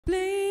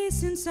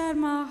inside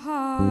my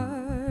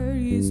heart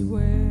is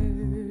where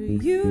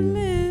you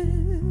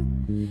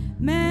live.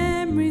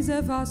 Memories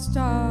of our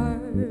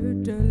start,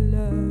 the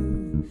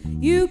love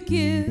you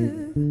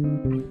give.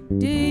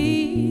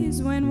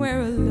 Days when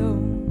we're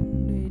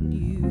alone and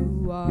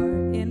you are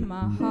in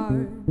my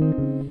heart.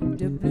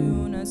 The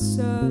blueness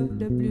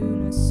of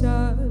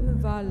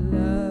our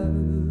love.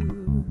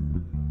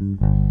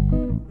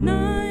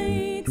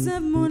 Nights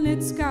of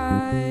moonlit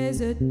skies,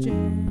 a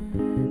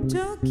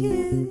gentle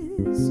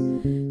kiss.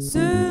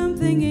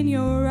 Something in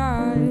your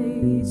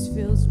eyes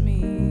fills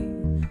me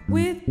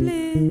with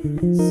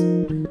bliss.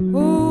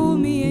 Hold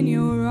me in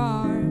your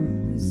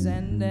arms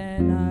and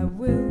then I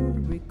will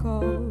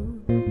recall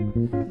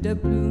the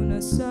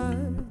blueness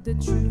of, the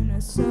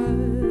trueness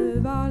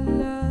of our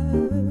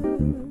love.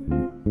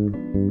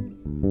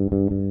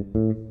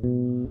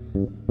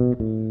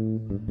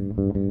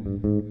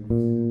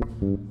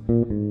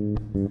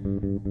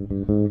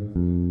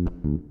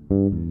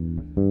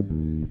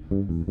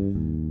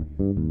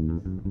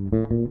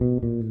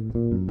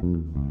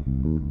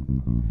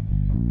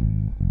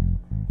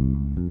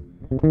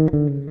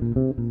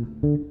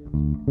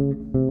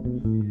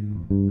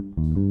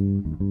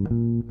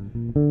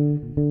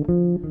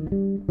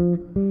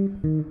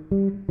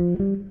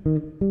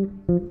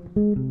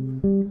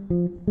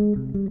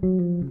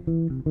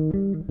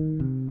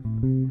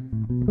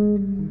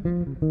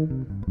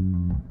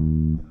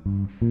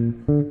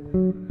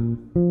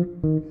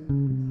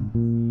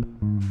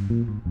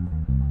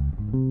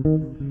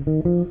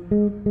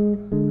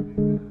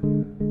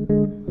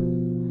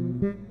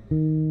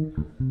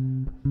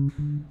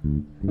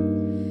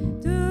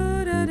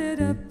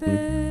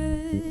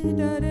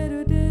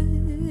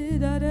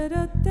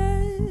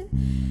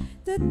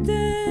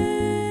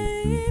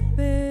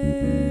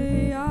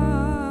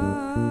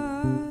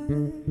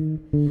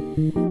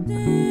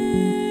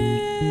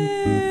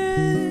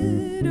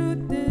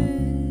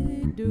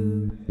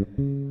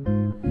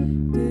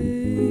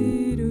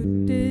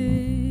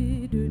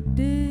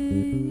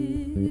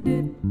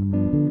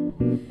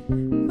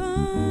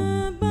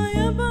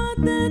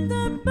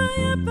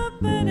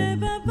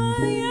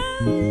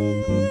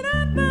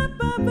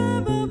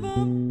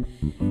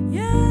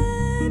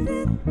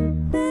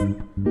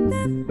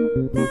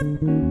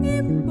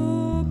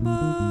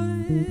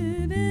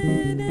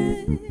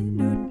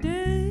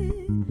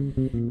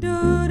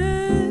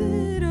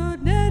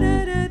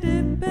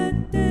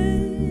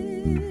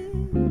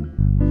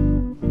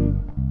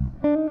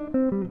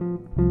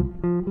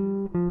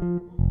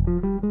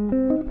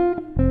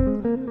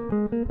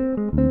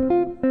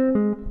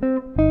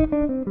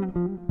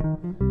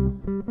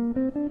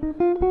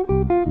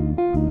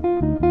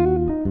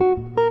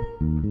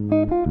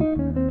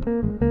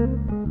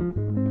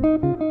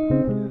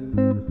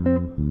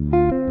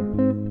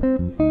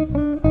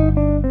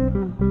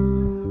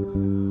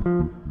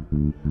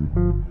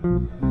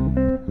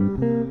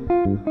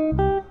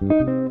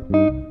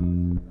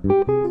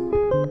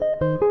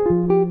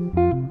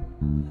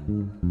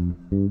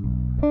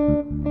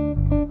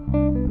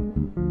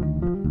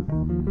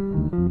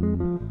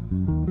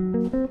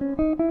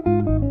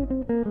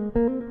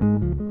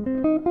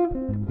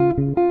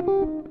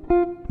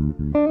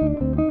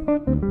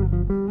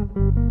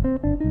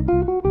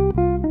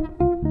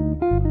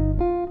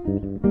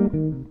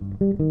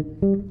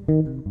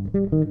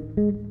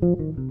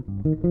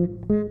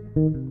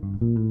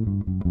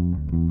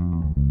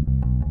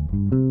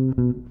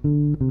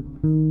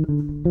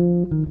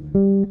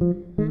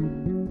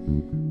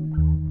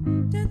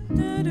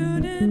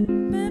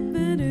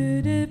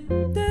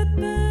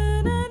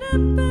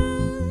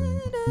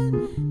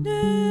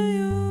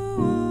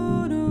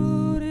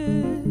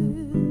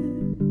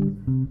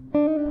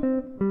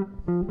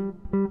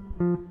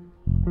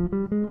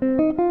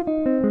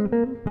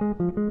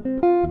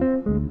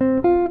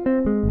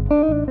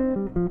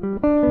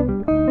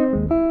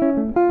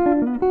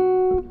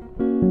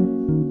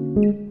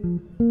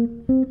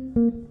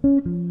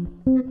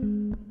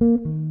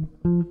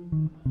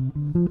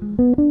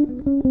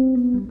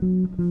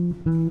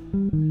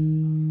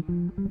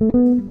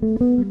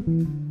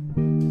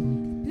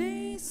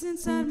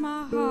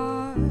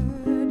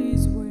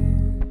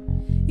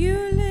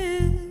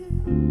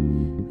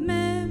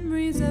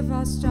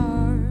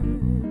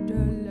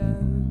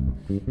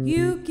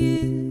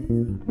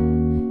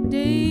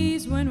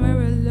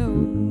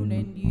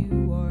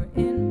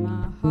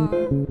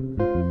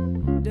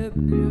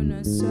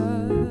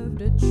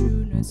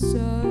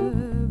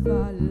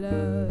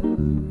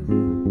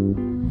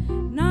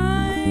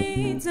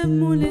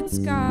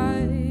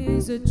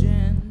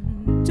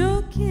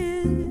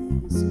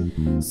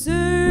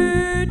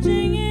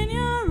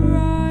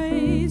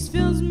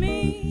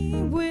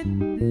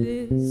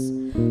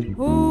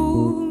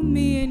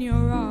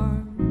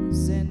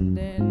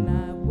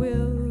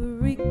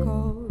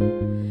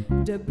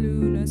 The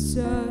blueness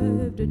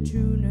of, the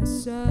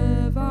trueness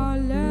of our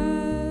love.